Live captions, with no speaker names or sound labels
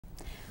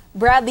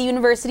Bradley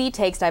University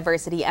takes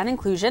diversity and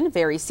inclusion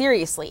very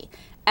seriously,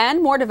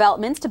 and more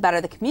developments to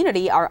better the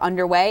community are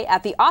underway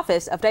at the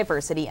Office of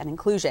Diversity and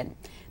Inclusion.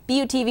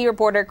 BUTV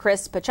reporter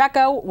Kris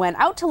Pacheco went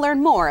out to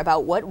learn more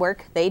about what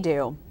work they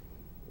do.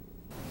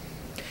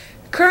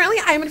 Currently,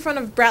 I am in front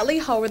of Bradley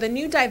Hall, where the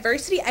new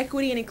Diversity,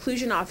 Equity, and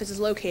Inclusion Office is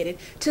located,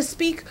 to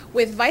speak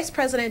with Vice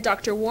President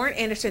Dr. Warren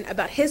Anderson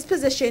about his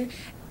position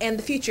and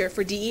the future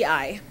for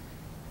DEI.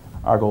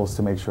 Our goal is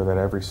to make sure that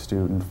every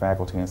student,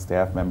 faculty, and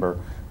staff member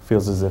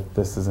feels as if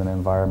this is an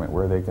environment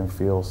where they can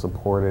feel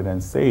supported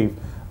and safe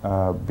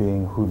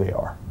being who they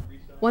are.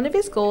 One of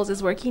his goals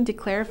is working to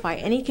clarify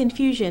any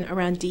confusion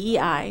around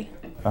DEI.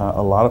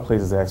 A lot of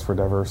places ask for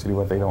diversity,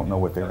 but they don't know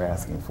what they're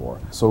asking for.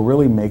 So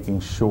really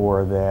making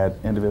sure that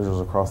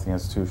individuals across the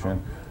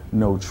institution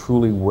know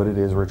truly what it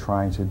is we're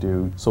trying to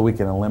do so we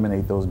can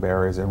eliminate those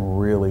barriers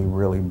and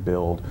really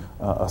build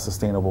a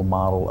sustainable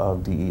model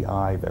of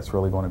DEI that's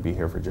really going to be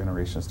here for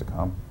generations to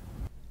come.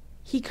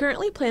 He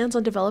currently plans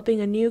on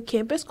developing a new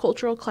campus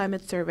cultural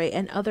climate survey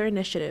and other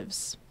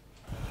initiatives.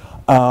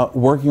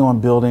 Working on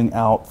building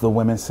out the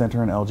Women's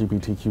Center and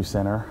LGBTQ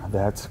Center,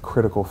 that's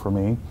critical for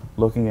me.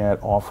 Looking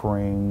at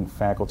offering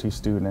faculty,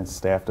 student, and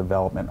staff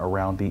development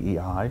around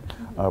DEI,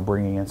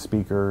 bringing in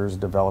speakers,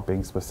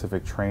 developing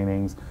specific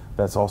trainings,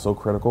 that's also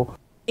critical.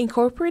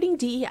 Incorporating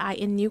DEI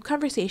in new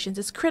conversations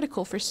is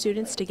critical for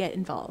students to get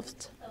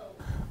involved.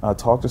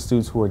 Talk to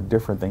students who are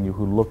different than you,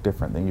 who look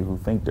different than you, who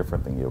think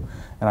different than you.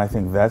 And I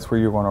think that's where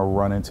you're going to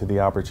run into the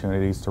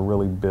opportunities to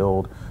really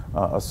build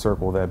a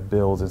circle that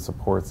builds and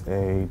supports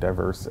a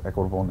diverse,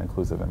 equitable, and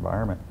inclusive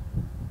environment.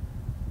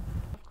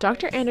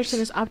 Dr. Anderson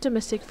is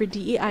optimistic for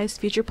DEI's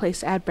future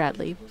place at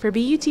Bradley. For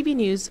BUTV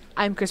News,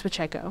 I'm Kris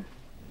Pacheco.